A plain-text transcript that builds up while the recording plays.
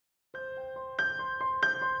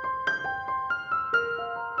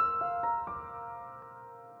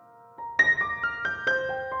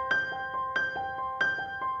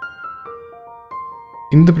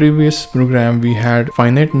In the previous program, we had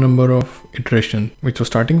finite number of iterations, which was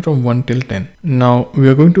starting from 1 till 10. Now we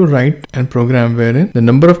are going to write a program wherein the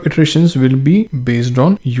number of iterations will be based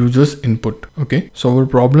on user's input. Okay, so our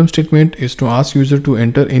problem statement is to ask user to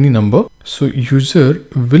enter any number. So user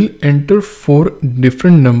will enter 4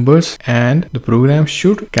 different numbers and the program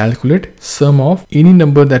should calculate sum of any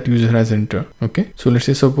number that user has entered. Okay, so let's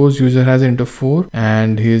say suppose user has entered 4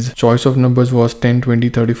 and his choice of numbers was 10, 20,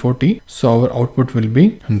 30, 40. So our output will be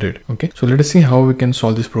 100. Okay, so let us see how we can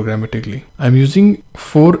solve this programmatically. I'm using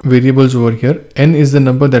 4 variables over here. N is the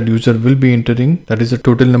number that user will be entering. That is the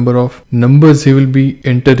total number of numbers he will be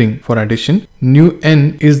entering for addition. New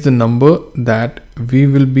n is the number that we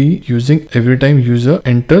will be using every time user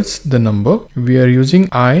enters the number. We are using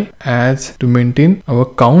I as to maintain our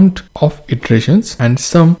count of iterations, and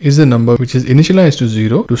sum is the number which is initialized to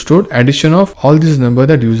 0 to store addition of all these number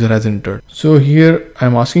that user has entered. So here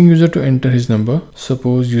I'm asking user to enter his number.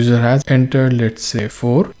 Suppose user has entered, let's say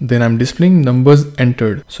 4, then I'm displaying numbers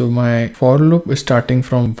entered. So my for loop is starting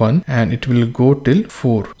from 1 and it will go till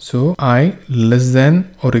 4. So I less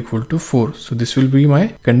than or equal to 4. So this will be my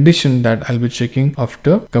condition that I'll be checking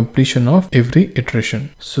after completion of every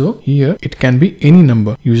iteration. So here it can be any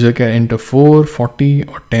number. User can enter 4, 40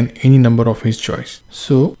 or 10, any number of his choice.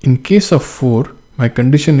 So in case of 4, my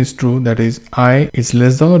condition is true, that is I is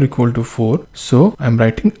less than or equal to 4. So I'm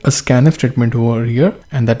writing a scanf statement over here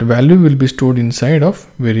and that value will be stored inside of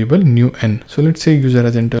variable new n. So let's say user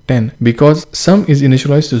has entered 10. Because sum is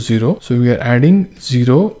initialized to 0, so we are adding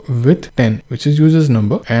 0 with 10, which is user's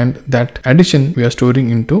number, and that addition we are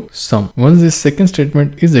storing into sum. Once this second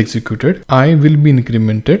statement is executed, I will be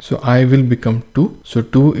incremented, so I will become 2. So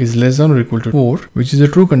 2 is less than or equal to 4, which is a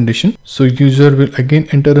true condition. So user will again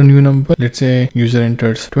enter a new number. Let's say user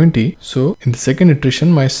enters 20. So in the second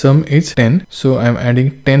iteration my sum is 10. So I'm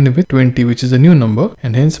adding 10 with 20, which is a new number,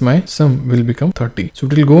 and hence my sum will become 30. So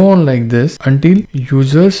it will go on like this until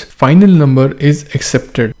user's final number is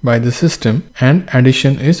accepted by the system and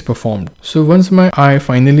addition is performed. So once my I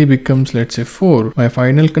finally becomes, let's say 4, my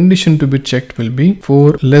final condition to be checked will be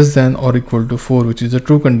 4 less than or equal to 4, which is a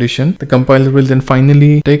true condition. The compiler will then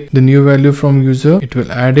finally take the new value from user, it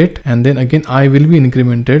will add it, and then again I will be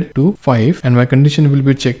incremented to 5, and my condition will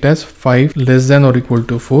be checked as 5 less than or equal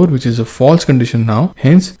to 4, which is a false condition now.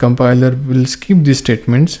 Hence compiler will skip these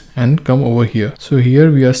statements and come over here. So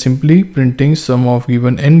here we are simply printing sum of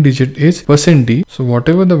given n digit is %d. So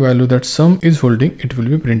whatever the value that sum is holding, it will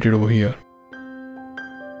be printed over here.